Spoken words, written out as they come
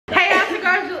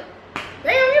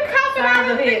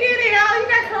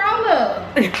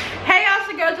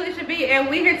and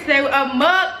we here today with a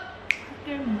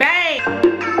mukbang.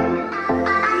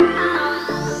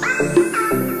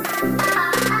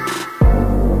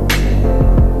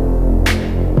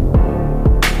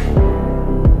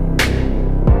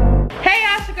 Hey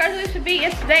y'all, it's your girl Alicia B,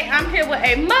 and today I'm here with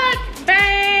a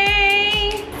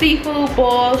mukbang. Seafood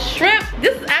boil shrimp.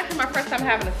 This is actually my first time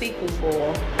having a seafood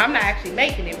boil. I'm not actually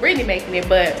making it, Brittany making it,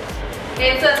 but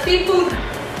it's a seafood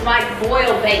like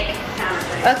boil bake kind of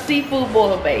thing. A seafood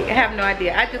boil bake. I have no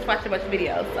idea. I just watched a bunch of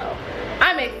videos, so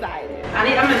I'm excited. I'm a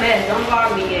mess. Don't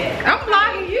vlog me yet. I'm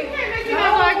vlogging. You can't make me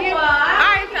not vlog you.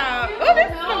 Alright, y'all. Oh, this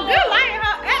is some good light,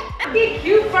 huh? Get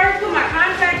cute first, put my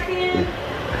contacts in.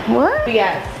 What? We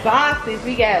got sausage,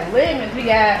 we got lemons, we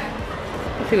got,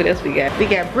 let's see what else we got. We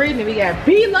got Brittany, we got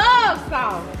BLOVE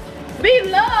sauce.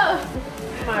 BLOVE.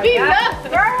 BLOVE.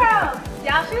 Girl.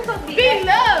 Y'all, she was supposed to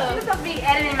be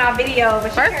editing my video,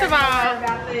 but first of all,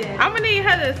 I'm gonna need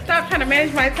her to stop trying to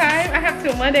manage my time. I have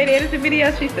till Monday to edit the video.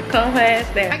 She used to calm her ass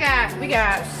down. We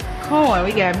got corn,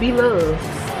 we got BLOVE,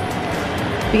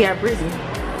 we got Brittany,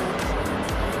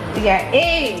 we got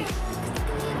eggs,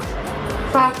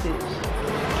 sausage.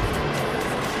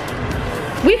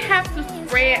 We have to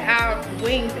spread our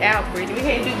wings out, Brittany. We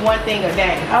can't do one thing a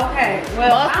day. Okay,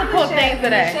 well, multiple things a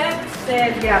day. The chef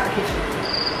says get out the kitchen.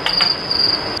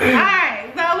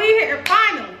 Alright, so we here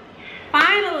finally.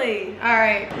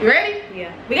 Alright, you ready?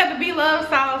 Yeah. We got the BLOVE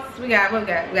sauce. We got what we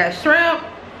got? We got shrimp.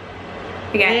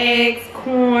 We got eggs,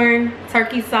 corn,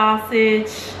 turkey sausage.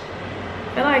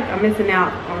 I feel like I'm missing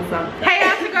out on something. Hey,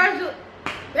 y'all, girl,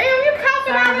 damn, you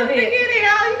coughing out in the beginning,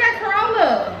 y'all. You got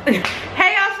corona.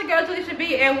 Hey, y'all, it's your girl Alicia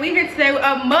B, and we here today with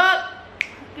a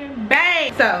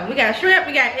mukbang. So we got shrimp,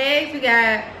 we got eggs, we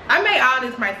got. I made all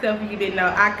this myself. If you didn't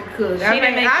know, I could cook. I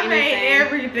made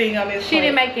everything on this. She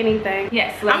didn't make anything.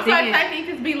 Yes. I'm so excited to eat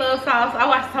this BLOVE sauce. I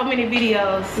watched so many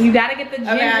videos. You gotta get the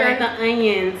ginger and the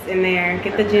onions in there.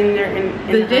 Get the ginger and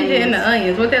the ginger and the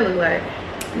onions. What that look like?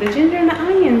 The ginger and the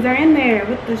onions are in there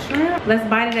with the shrimp. Let's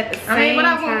bite it at the same time. I mean, what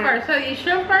I want first? So you eat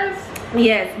shrimp first?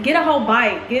 Yes. Get a whole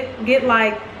bite. Get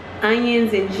like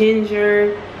onions and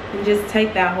ginger. And just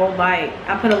take that whole bite.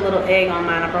 I put a little egg on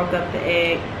mine. I broke up the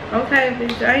egg. Okay,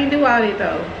 bitch. I ain't do all that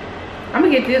though. I'm gonna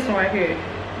get this one right here.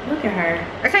 Look at her.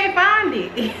 I can't find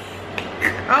it.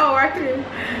 Oh, right here.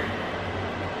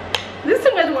 This is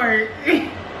too much work.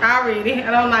 Already.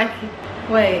 I don't like it.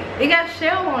 Wait, it got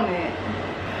shell on it.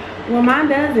 Well, mine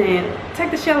doesn't.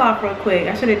 Take the shell off real quick.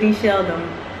 I should have de-shelled them.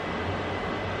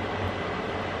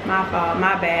 My fault.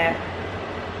 My bad.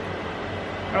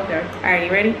 Okay. Alright,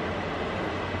 you ready?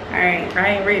 Alright, I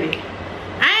ain't ready.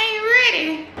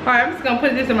 Alright, I'm just gonna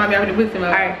put this in my mouth to put some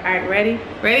up. Alright, ready?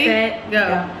 Ready? Set,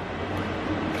 go.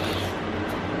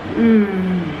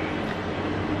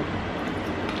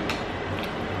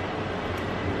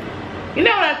 You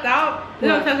know what I thought? This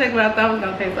don't taste like what I thought it was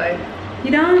gonna taste like.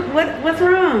 You don't? What's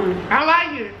wrong? I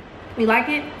like it. You like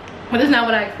it? But it's not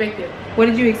what I expected. What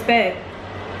did you expect?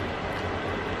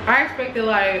 I expected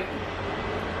like,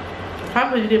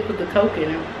 probably you didn't put the Coke in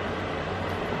it.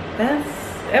 That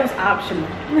was optional.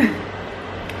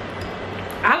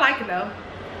 I like it though.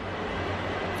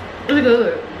 It's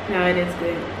good. No, it is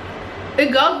good. It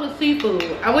goes with seafood.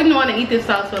 I wouldn't want to eat this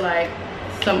sauce with like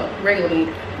some regular meat.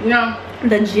 You know?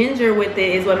 The ginger with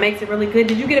it is what makes it really good.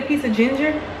 Did you get a piece of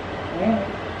ginger? Yeah.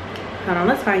 Hold on,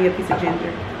 let's find you a piece of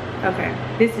ginger. Okay,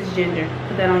 this is ginger.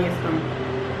 Put that on your spoon.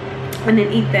 And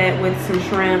then eat that with some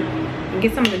shrimp. And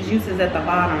get some of the juices at the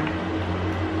bottom.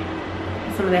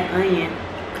 Some of that onion.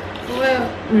 Well,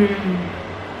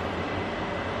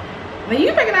 When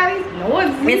you making all these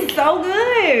noises, it's so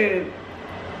good.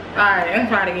 Alright, let's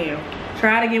try it again.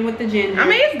 Try it again with the ginger. I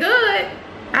mean, it's good.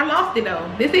 I lost it though.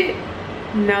 This it?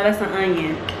 No, that's an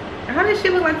onion. How does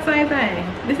shit look like the same thing?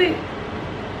 This it?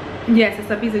 Yes, it's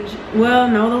a piece of. Well,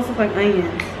 no, those look like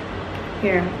onions.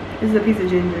 Here, this is a piece of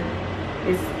ginger.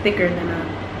 It's thicker than a.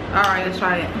 Alright, let's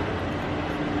try it.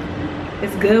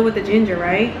 It's good with the ginger,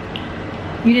 right?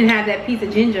 You didn't have that piece of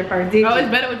ginger first, did you? Oh, it's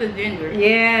better with the ginger.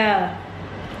 Yeah.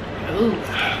 Ooh.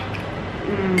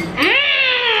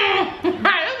 Alright,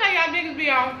 that's how y'all niggas be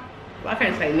on. Well, I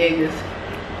can't say niggas.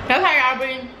 That's how y'all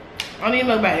be on these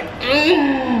mukbangs.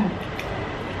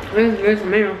 This is good to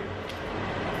me.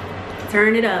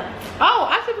 Turn it up. Oh,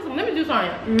 I should put some lemon juice on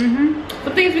it.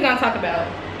 Some things we're gonna talk about.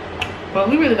 Well,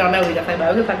 we really don't know what we're gonna talk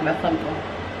about. We're gonna talk about something.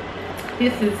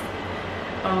 This is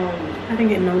I didn't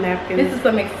get no napkins. This is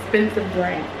some expensive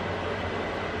drink.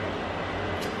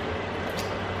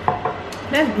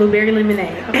 That's blueberry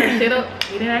lemonade. Okay, shut up.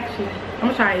 Eat it actually. I'm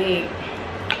gonna try egg.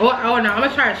 Oh no, I'm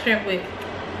gonna try a shrimp with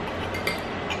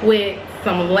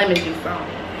some lemon juice on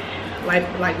it. Like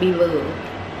BLOVE.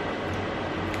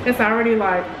 It's already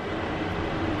like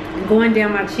going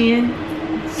down my chin.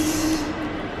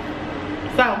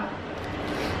 So,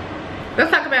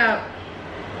 let's talk about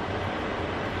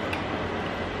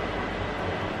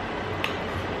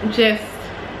just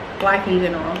life in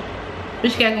general.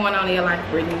 What you got going on in your life,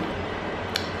 Brittany?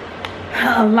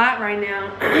 A lot right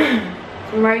now.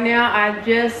 Right now, I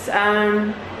just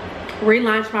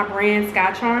relaunched my brand,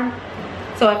 Sky Charm.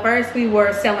 So at first we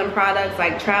were selling products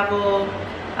like travel,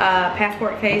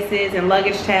 passport cases and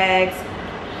luggage tags.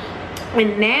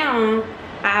 And now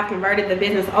I have converted the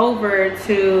business over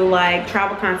to like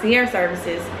travel concierge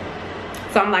services.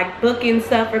 So I'm like booking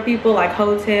stuff for people like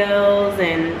hotels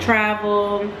and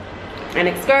travel and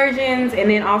excursions. And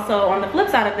then also on the flip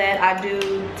side of that, I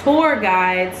do tour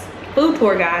guides, food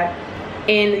tour guide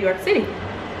in New York City.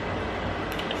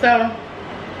 So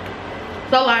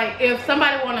like if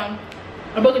somebody wanna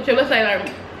book a trip, let's say like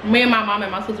me and my mom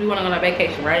and my sister, we wanna go on a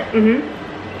vacation, right? Mm-hmm.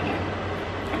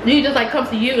 Do you just like come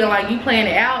to you and like you plan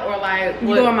it out, or like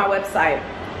you go on my website,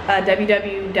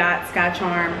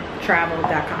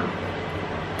 www.skycharmtravel.com.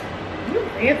 You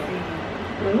fancy.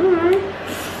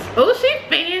 Mm-hmm. Oh, she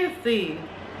fancy.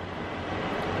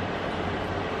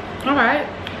 All right,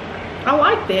 I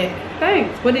like that.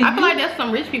 Thanks. What do you? I feel like that's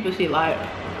some rich people shit. Like,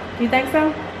 you think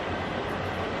so?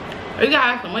 You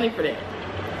gotta have some money for that.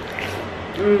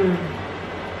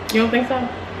 You don't think so?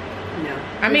 No.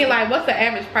 I mean, like, what's the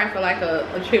average price for like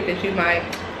a trip that you might,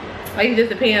 like, it just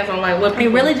depends on like what people.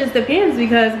 It really just depends,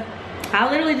 because I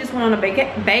literally just went on a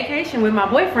vacation with my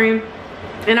boyfriend,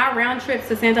 and our round trips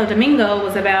to Santo Domingo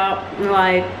was about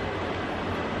like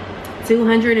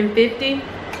 $250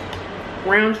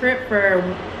 round trip for,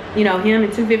 you know, him,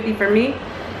 and $250 for me.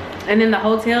 And then the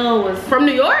hotel was from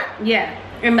New York. Yeah,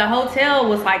 and the hotel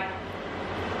was like,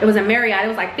 it was a Marriott. It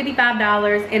was like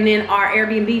 $55, and then our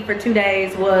Airbnb for 2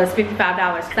 days was $55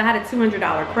 because I had a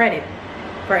 $200 credit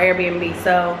for Airbnb,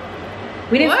 so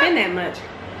we didn't spend that much.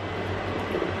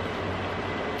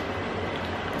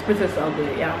 This is so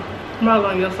good, y'all. I'm all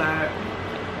on your side,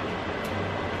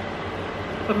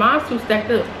 but mine's too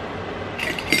stacked up.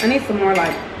 I need some more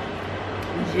like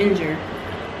ginger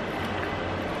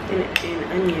and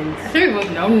onions. There was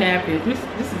no napkins. This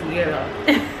is weird.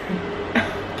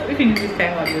 We can use this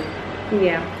thing like this.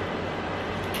 Yeah.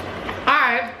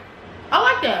 Alright. I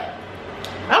like that.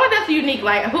 I like that's unique.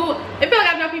 Like, who, I feel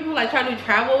like I know people who like try to do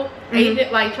travel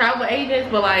agent, like travel agents,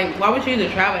 but like, why would you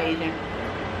use a travel agent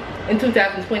in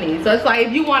 2020? So it's like,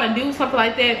 if you want to do something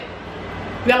like that,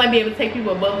 you gotta like be able to take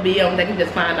people above and beyond they can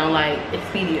just find on like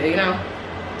Expedia, you know?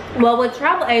 Well, with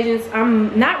travel agents,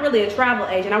 I'm not really a travel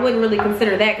agent. I wouldn't really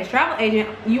consider that, because travel agent,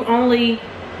 you only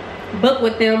book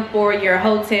with them for your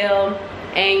hotel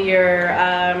and your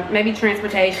maybe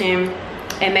transportation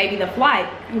and maybe the flight.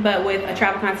 But with a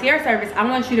travel concierge service, I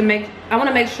want to make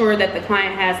sure that the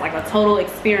client has like a total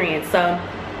experience. So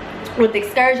with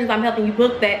excursions, I'm helping you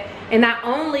book that, and not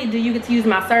only do you get to use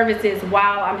my services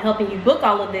while I'm helping you book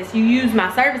all of this, you use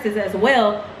my services as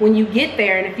well when you get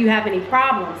there, and if you have any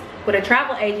problems. With a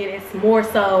travel agent, it's more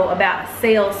so about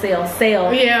sale,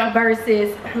 yeah,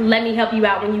 versus let me help you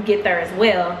out when you get there as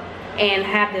well and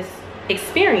have this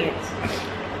experience.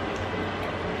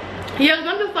 Yeah, cause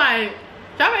I'm just like,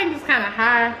 travel agent's kind of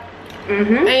high,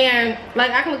 and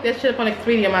like I can look that shit up on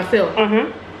Expedia myself.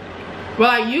 But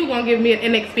like, you gonna give me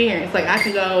an experience. Like I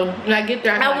can go when I get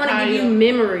there. I want to give you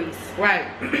memories. Right.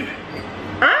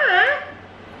 Alright.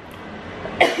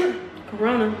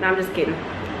 Corona. No, I'm just kidding.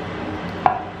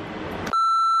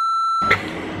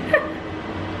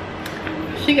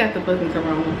 She got the fucking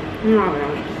Corona. No.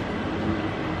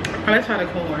 Oh, let's try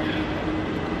the corn.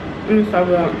 It's so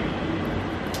good.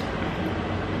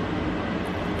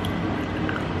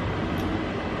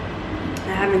 I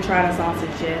haven't tried a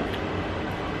sausage yet.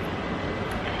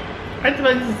 I feel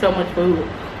like this is so much food.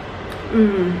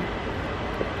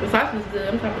 The sausage is good.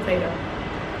 I'm trying potato.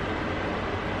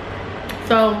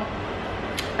 So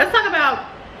let's talk about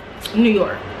New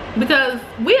York, because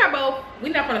we're not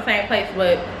from the same place,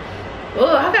 but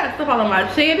oh, I got stuff all on my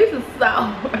chin. This is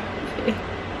so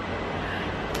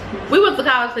we went to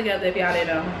college together, if y'all didn't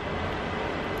know.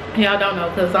 Y'all don't know,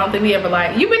 because I don't think we ever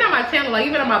like, you've been on my channel, like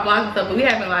you've been on my vlogs and stuff, but we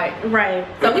haven't like, right.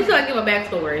 So we should like give a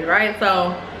backstory, right?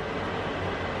 So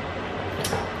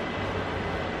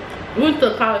we went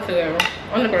to college together,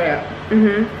 undergrad.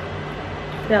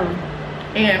 Tell them.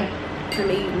 And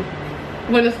I'm eating.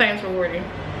 When the same sorority.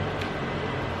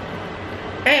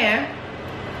 And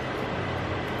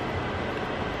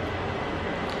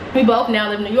we both now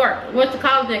live in New York. We went to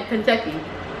college in Kentucky.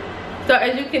 So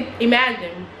as you can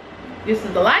imagine, this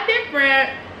is a lot different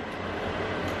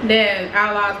than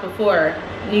our lives before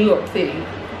New York City.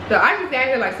 So I just got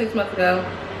here like 6 months ago.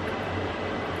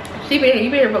 You been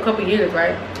here for a couple years,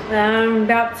 right?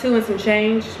 About 2 and some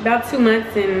change. About 2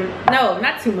 months and, no,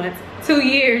 not 2 months. 2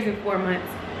 years and 4 months.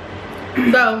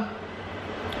 So,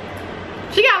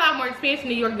 she got a lot more experience in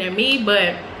New York than me,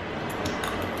 but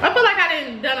I feel like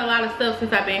I done a lot of stuff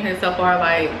since I've been here so far.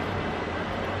 Like,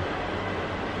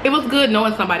 it was good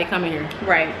knowing somebody coming here.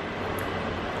 Right.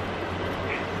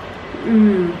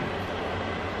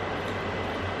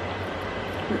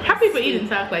 How people eating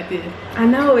stuff like this? I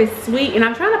know, it's sweet, and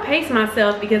I'm trying to pace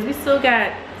myself because we still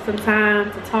got some time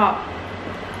to talk,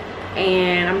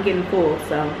 and I'm getting full,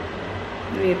 so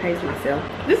I need to pace myself.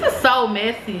 This is so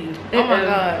messy. Oh my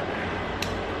god.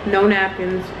 No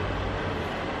napkins.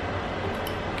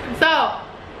 So,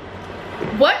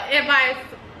 what advice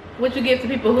would you give to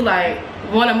people who like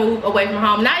want to move away from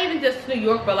home? Not even just to New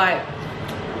York, but like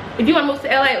if you want to move to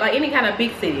LA, like any kind of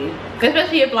big city,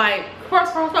 especially if like,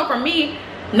 so for me,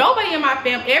 nobody in my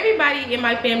family, everybody in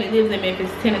my family lives in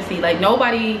Memphis, Tennessee. Like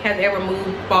nobody has ever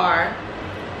moved far.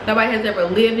 Nobody has ever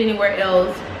lived anywhere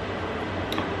else.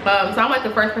 So I'm like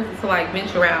the first person to like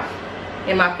venture out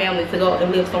in my family to go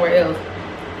and live somewhere else.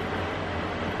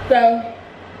 So,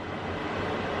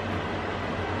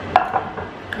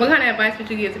 what kind of advice would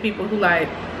you give to people who like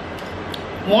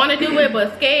want to do it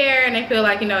but scared and they feel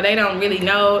like, you know, they don't really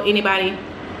know anybody?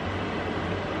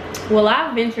 Well,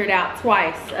 I've ventured out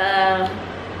twice.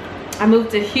 I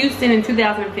moved to Houston in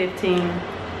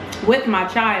 2015 with my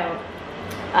child.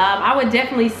 I would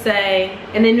definitely say,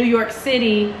 and then New York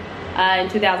City in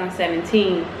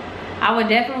 2017. I would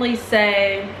definitely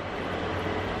say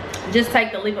just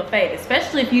take the leap of faith,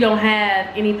 especially if you don't have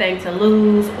anything to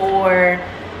lose, or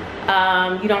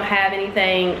you don't have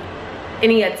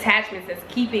any attachments that's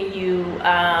keeping you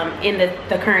in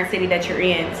the current city that you're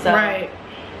in. So, right.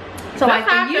 So that's like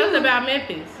how I felt about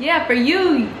Memphis. Yeah, for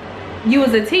you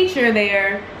as a teacher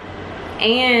there,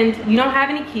 and you don't have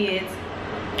any kids.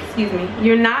 Excuse me.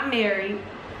 You're not married,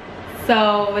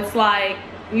 so it's like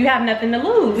you have nothing to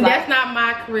lose. That's not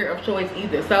my career of choice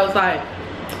either. So it's like,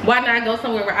 why not go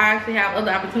somewhere where I actually have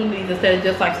other opportunities instead of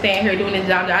just like staying here doing a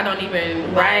job that I don't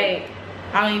even I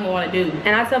don't even want to do.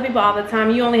 And I tell people all the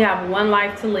time, you only have one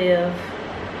life to live.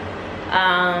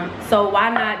 So why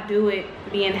not do it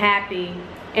being happy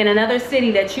in another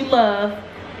city that you love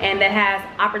and that has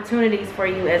opportunities for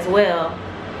you as well.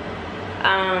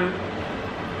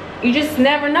 You just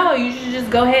never know. You should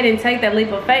just go ahead and take that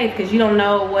leap of faith, because you don't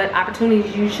know what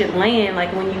opportunities you should land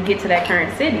like when you get to that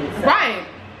current city. So. Right.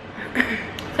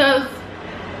 Because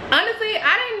honestly,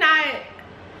 I did not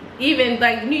even,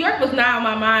 like, New York was not on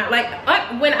my mind. Like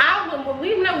when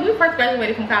we first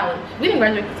graduated from college, we didn't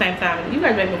graduate at the same time. You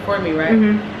graduated before me, right?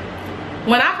 Mm-hmm.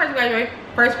 When I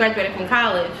first graduated from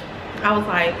college, I was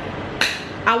like,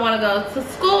 I want to go to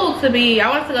school I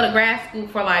wanted to go to grad school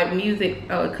for like music.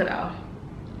 Oh, it cut off.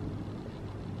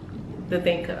 The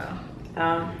thing cut off.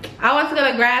 I wanted to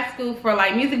go to grad school for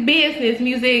like music business,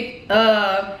 music,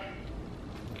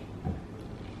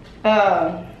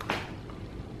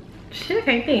 shit, I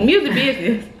can't think. Music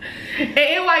business. And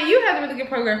NYU has a really good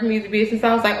program for music business. So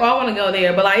I was like, oh, I want to go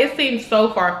there. But like, it seemed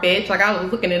so far-fetched. Like, I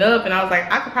was looking it up and I was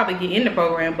like, I could probably get in the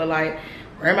program, but like,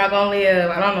 where am I gonna live?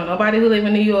 I don't know nobody who live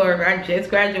in New York. I just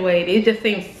graduated. It just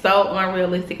seemed so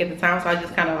unrealistic at the time. So I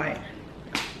just kind of like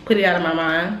put it out of my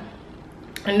mind.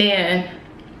 And then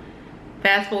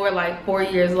fast forward like 4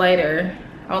 years later,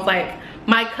 I was like,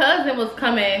 my cousin was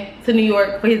coming to New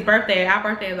York for his birthday. Our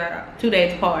birthday is like 2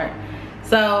 days apart.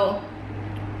 So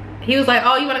he was like,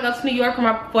 oh, you want to go to New York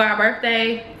for our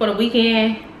birthday for the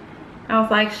weekend? I was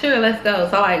like, sure, let's go.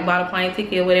 So I like bought a plane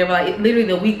ticket or whatever, like literally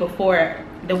the week before,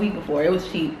 it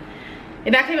was cheap.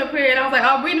 And I came up here and I was like,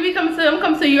 oh, Brittany, I'm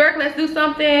coming to New York, let's do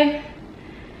something.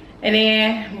 And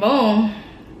then boom,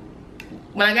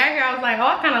 when I got here, I was like, oh,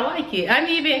 I kind of like it. I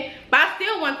didn't even, but I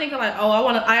still wasn't thinking like, oh, I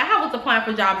was applying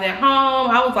for jobs at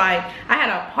home. I was like, I had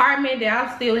an apartment that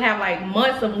I still have like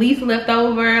months of lease left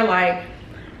over, like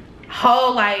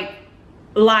whole like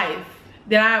life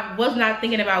that I was not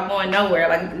thinking about going nowhere.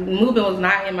 Like moving was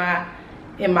not in my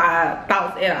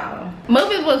thoughts at all.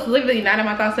 Moving was literally not in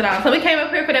my thoughts at all. So we came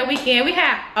up here for that weekend. We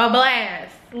had a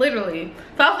blast, literally.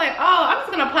 So I was like, oh, I'm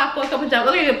just gonna apply for a couple jobs.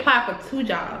 I literally applied for 2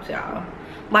 jobs, y'all,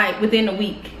 like within a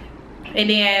week. And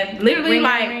then literally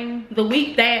the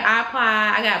week that I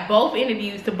applied, I got both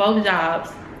interviews to both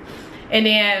jobs. And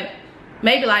then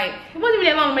maybe like, it wasn't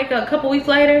even that long, maybe a couple weeks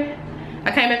later,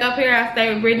 I came back up here. I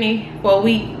stayed with Brittany for a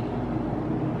week.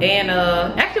 And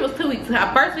actually it was 2 weeks.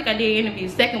 First week I did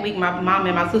interviews. Second week my mom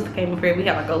and my sister came up here. We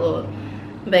had like a little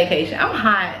vacation. I'm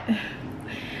hot.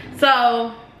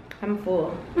 So I'm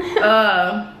full.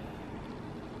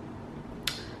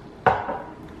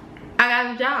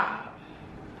 got a job.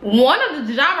 One of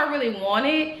the job I really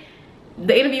wanted,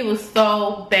 the interview was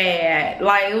so bad.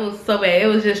 Like, it was so bad. It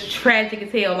was just tragic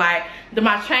as hell. Like,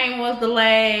 my train was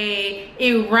delayed.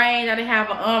 It rained. I didn't have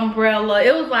an umbrella.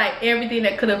 It was like everything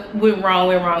that could have went wrong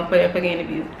for that fucking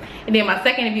interview. And then my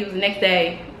second interview was the next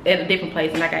day at a different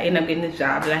place, and like I ended up getting this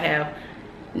job that I have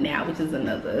now, which is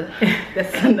another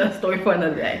that's another story for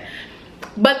another day.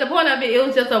 But the point of it, it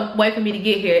was just a way for me to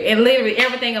get here, and literally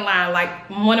everything aligned. Like,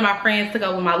 one of my friends took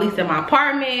over my lease in my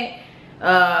apartment,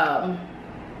 and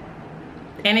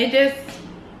it just,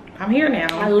 I'm here now.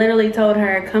 I literally told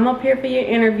her, come up here for your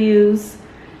interviews,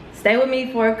 stay with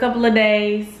me for a couple of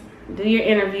days, do your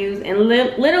interviews, and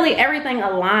literally everything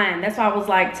aligned. That's why I was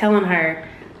like telling her,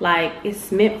 like,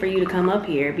 it's meant for you to come up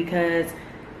here, because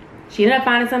she ended up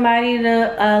finding somebody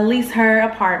to lease her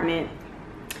apartment.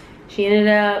 She ended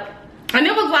up, and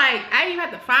it was like, I didn't even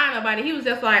have to find nobody. He was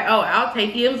just like, oh, I'll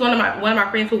take you. It was one of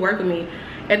my friends who worked with me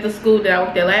at the school that I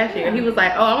worked at last year. He was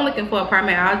like, oh, I'm looking for an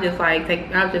apartment. I'll just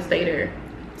stay there.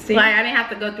 See? Like, I didn't have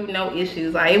to go through no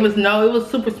issues. Like, it was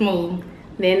super smooth.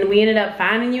 Then we ended up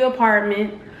finding you an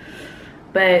apartment.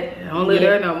 But don't live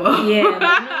there no more. Yeah, don't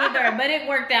live there. But it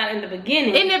worked out in the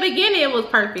beginning. In the beginning, it was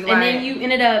perfect. And then you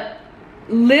ended up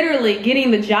literally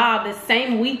getting the job the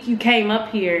same week you came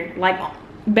up here, like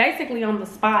basically on the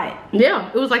spot. Yeah,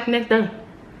 it was like the next day.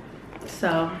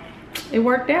 So it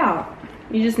worked out.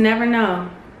 You just never know.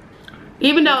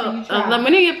 Even though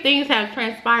many of things have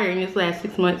transpired in this last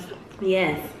 6 months.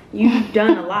 Yes, you've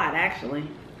done a lot actually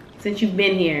since you've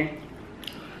been here.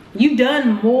 You've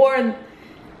done more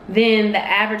than the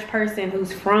average person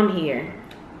who's from here.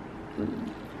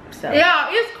 So yeah,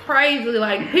 it's crazy.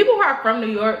 Like, people who are from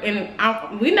New York, and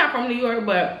we're not from New York,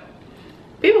 but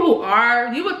people who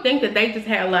are, you would think that they just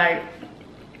had like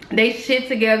they shit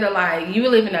together. Like, you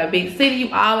live in a big city,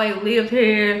 you always lived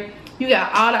here, you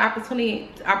got all the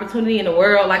opportunity in the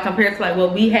world, like compared to like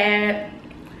what we had,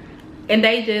 and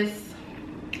they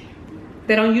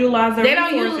don't utilize their resources. They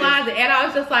don't utilize it at all.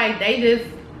 It's just like they just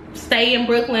stay in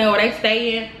Brooklyn, or they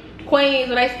stay in Queens,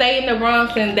 or they stay in the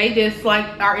Bronx, and they just like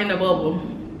are in the bubble.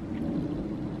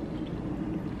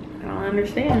 I don't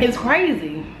understand. It's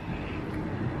crazy.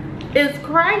 It's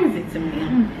crazy to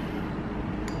me.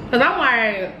 Cause I'm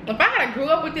like, if I had grew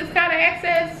up with this kind of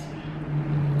access,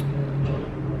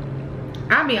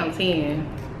 I'd be on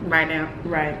 10 right now.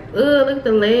 Right. Ugh, look at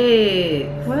the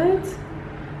legs. What?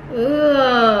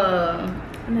 Ugh.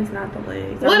 And it's not the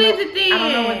legs. What is it then? I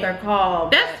don't know what they're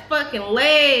called. That's fucking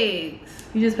legs.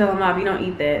 You just peel them off. You don't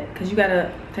eat that because you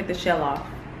gotta take the shell off.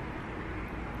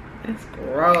 That's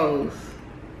gross.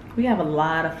 We have a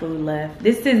lot of food left.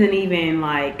 This isn't even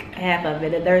like half of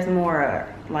it. There's more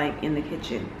like in the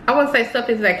kitchen. I wouldn't say stuff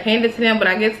is like handed to them, but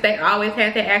I guess they always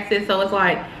had that access, so it's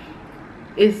like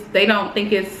they don't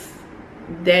think it's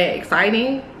that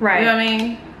exciting. Right. You know what I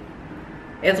mean?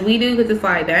 As we do, because it's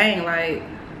like, dang, like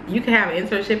you can have an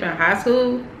internship in high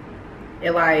school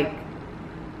and like,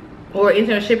 or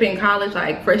internship in college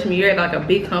like freshman year at like a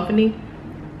big company.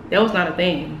 That was not a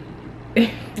thing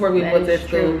where we went to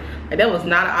school. Like, that was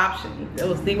not an option. That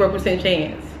was 0%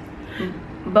 chance.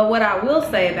 But what I will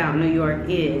say about New York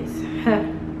is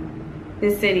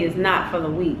this city is not for the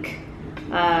weak.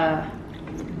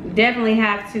 Definitely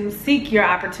have to seek your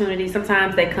opportunities.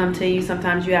 Sometimes they come to you,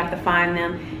 sometimes you have to find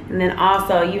them, and then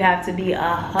also you have to be a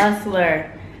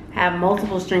hustler, have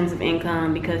multiple streams of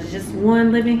income, because just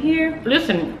one living here,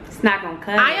 listen, it's not gonna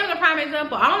cut. I am the prime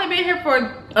example. I've only been here for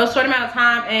a short amount of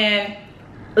time, and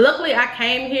luckily I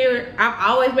came here. I've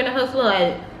always been a hustler,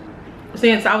 like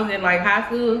since I was in like high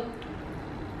school.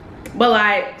 But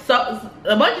like, so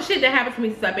a bunch of shit that happened to me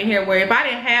since I've been here, where if I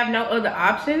didn't have no other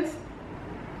options,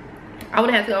 I would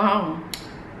have had to go home.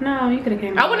 No, you could have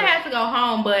came. I wouldn't have had to go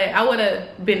home, but I would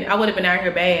have been out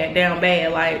here down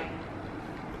bad, like.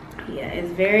 Yeah,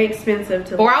 it's very expensive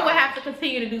to. Or I would have to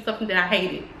continue to do something that I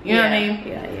hated. You know what I mean?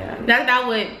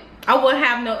 Yeah. I would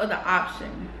have no other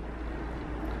option.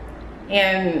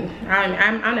 And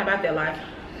I'm not about that life.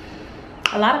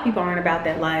 A lot of people aren't about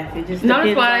that life. It just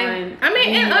depends on. I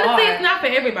mean, and honestly, it's not for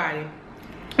everybody.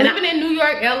 And living in New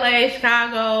York, LA,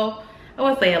 Chicago. I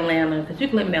won't say Atlanta, because you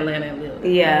can live in Atlanta and live.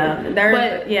 Yeah,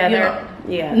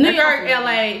 New York,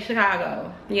 LA,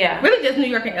 Chicago. Yeah. Really just New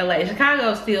York and LA. Chicago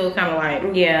is still kind of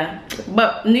like. Yeah.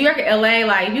 But New York and LA,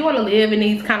 like, if you want to live in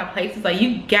these kind of places, like,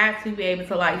 you got to be able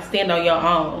to, like, stand on your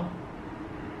own.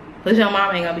 Because your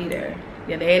mom ain't going to be there.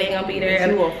 Your dad ain't going to be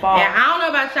there. You will fall. And I don't know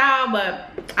about y'all,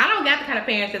 but I don't got the kind of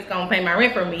parents that's going to pay my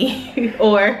rent for me.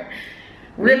 Or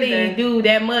really do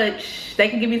that much. They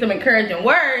can give me some encouraging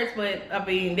words, but I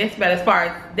mean, that's about as far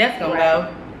as that's gonna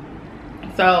go.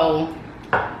 So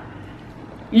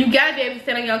You gotta be able to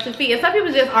stand on your own 2 feet. And some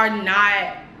people just are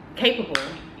not capable.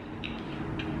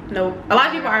 Nope. A lot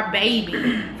of people are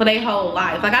baby for their whole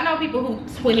life. Like I know people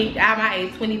who at my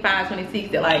age, 25,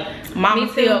 26, that like mama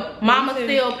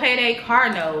still pay their car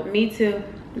note. Me too.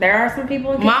 There are some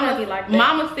people who can like that.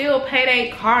 Mama still pay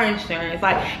their car insurance.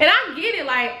 Like, and I get it.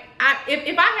 Like,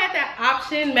 if I had that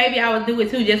option, maybe I would do it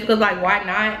too, just because like why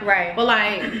not? Right. But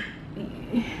like,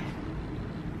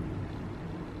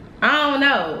 I don't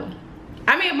know.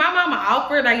 I mean, if my mama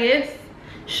offered, I guess,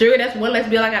 sure, that's one less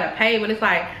bill I gotta pay. But it's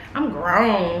like, I'm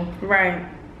grown. Right.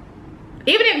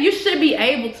 Even if you should be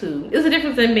able to. It's a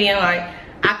difference in being like,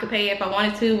 I could pay it if I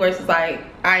wanted to versus like,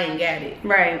 I ain't got it.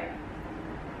 Right.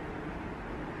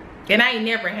 And I ain't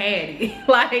never had it.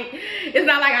 Like, it's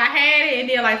not like I had it and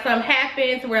then like something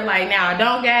happens where like now I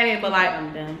don't got it, but like,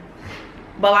 I'm done.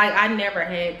 But like, I never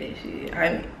had this shit.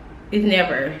 It's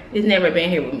never been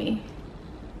here with me.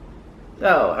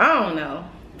 So, I don't know.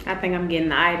 I think I'm getting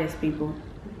the itis, people.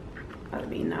 Gotta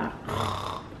be not.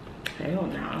 Hell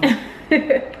no.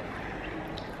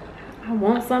 I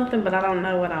want something, but I don't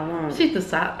know what I want. She's the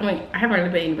side. I mean, I haven't really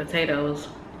been eating potatoes.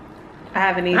 I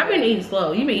haven't eaten. I've been eating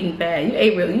slow. You've been eating fast.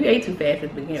 You ate too fast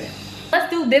at the beginning. Let's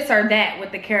do this or that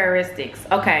with the characteristics.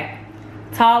 Okay.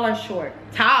 Tall or short?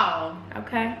 Tall.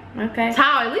 Okay. Okay.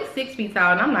 Tall, at least 6 feet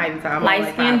tall, and I'm not even tall.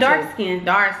 Light skin, dark skin.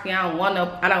 Dark skin. I don't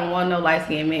want no light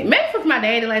skin man. Maybe since my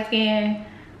daddy light skin.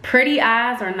 Pretty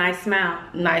eyes or nice smile?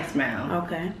 Nice smile.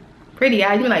 Okay. Pretty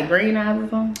eyes. You mean like green eyes or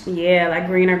something? Yeah, like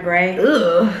green or gray.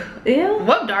 Ugh. Ew.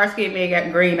 What dark skin man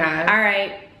got green eyes? All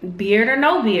right. Beard or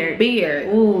no beard? Beard.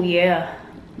 Ooh, yeah.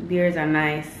 Beards are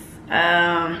nice.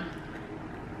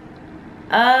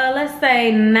 Let's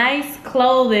say nice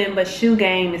clothing, but shoe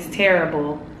game is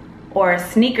terrible. Or a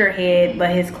sneakerhead,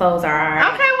 but his clothes are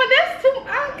alright. Okay, well that's too,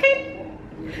 okay.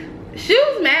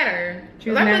 Shoes matter.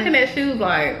 Shoes I'm looking at shoes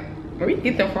like, where you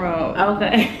get them from?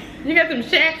 Okay. You got them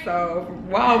Shacks on from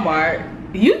Walmart.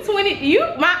 If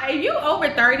you over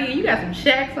 30, you got some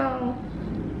Shacks on.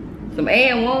 Some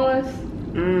A&1s.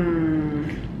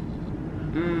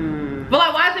 But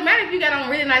like, why does it matter if you got on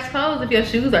really nice clothes if your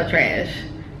shoes are trash?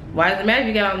 Why does it matter if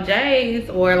you got on J's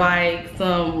or like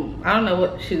some, I don't know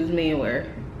what shoes men wear.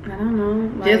 I don't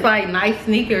know. Just like nice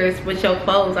sneakers, but your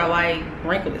clothes are like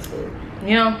wrinkled as fuck.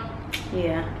 You know?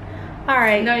 Yeah. All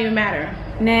right. It don't even matter.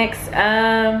 Next,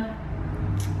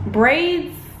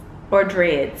 braids or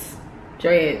dreads?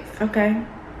 Dreads. Okay.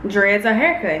 Dreads or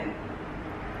haircut?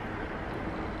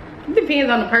 It depends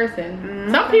on the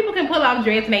person. Some people can pull off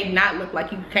dreads and they not look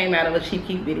like you came out of a Chief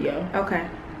Keef video. Okay.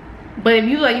 But if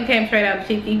you look like you came straight out of a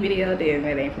Chief Keef video, then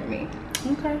that ain't for me.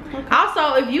 Okay.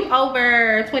 Also, if you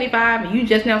over 25 and you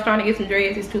just now starting to get some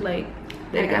dreads, it's too late.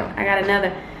 There you go. I got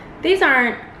another. These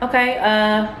aren't okay.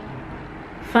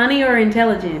 Funny or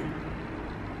intelligent?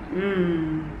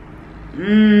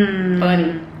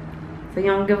 Funny. So you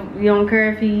don't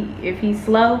care if he's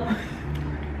slow?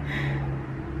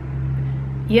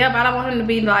 Yeah, but I don't want him to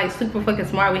be like super fucking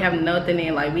smart. We have nothing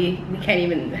in, like we can't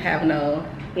even have no.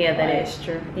 Yeah, that is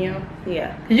true. You know?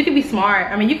 Yeah. Cause you could be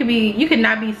smart. I mean, you could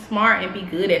not be smart and be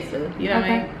good at stuff. You know what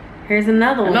I mean? Here's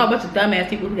another one. I know a bunch of dumbass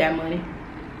people who got money.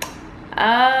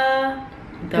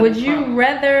 Would you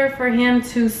rather for him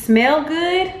to smell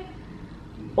good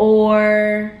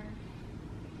or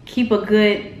keep a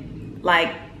good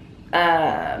like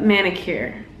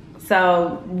manicure?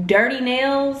 So dirty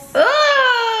nails.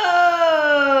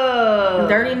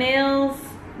 Dirty nails,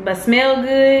 but smell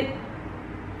good.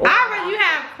 I'd rather you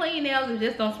have clean nails and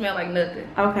just don't smell like nothing.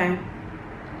 Okay.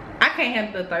 I can't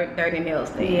have the dirty nails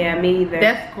thing. Yeah, me either.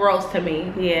 That's gross to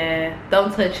me. Yeah.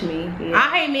 Don't touch me. Yeah.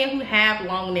 I hate men who have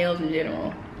long nails in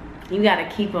general. You gotta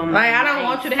keep them. Like, I don't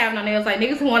want you to have no nails. Like,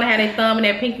 niggas who want to have their thumb and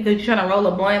their pinky because you're trying to roll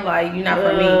a blunt, like, you're not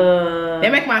for me. They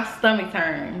make my stomach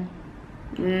turn.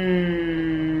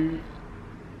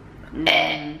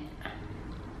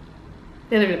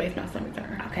 It literally makes my stomach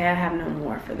turn. Okay, I have no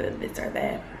more for the this or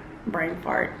that. Brain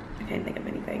fart. I can't think of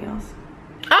anything else.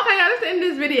 Okay, y'all, let's end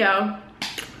this video.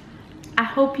 I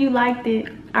hope you liked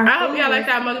it. I hope y'all liked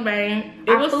our mukbang.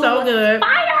 It was so good.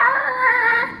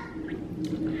 Fire!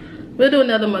 We'll do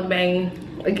another mukbang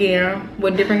again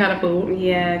with different kind of food.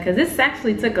 Yeah, because this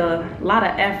actually took a lot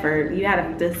of effort. You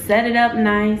have to set it up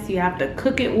nice. You have to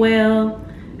cook it well.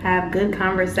 Have good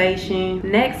conversation.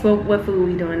 Next, what food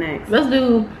we doing next? Let's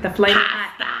do the flaming hot.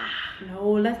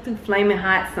 No, let's do flaming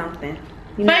hot something.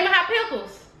 Flaming hot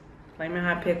pickles. Flaming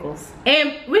hot pickles.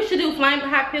 And we should do flaming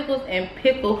hot pickles and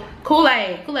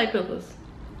Kool-Aid pickles.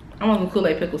 I want some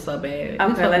Kool-Aid pickles so bad.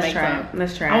 Okay, let's try it.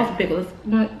 Let's try it. I want some pickles.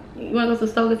 You want to go to the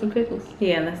store get some pickles?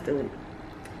 Yeah, let's do it.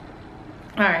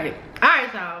 All right,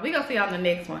 y'all. We gonna see y'all in the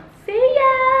next one. See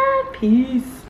ya. Peace.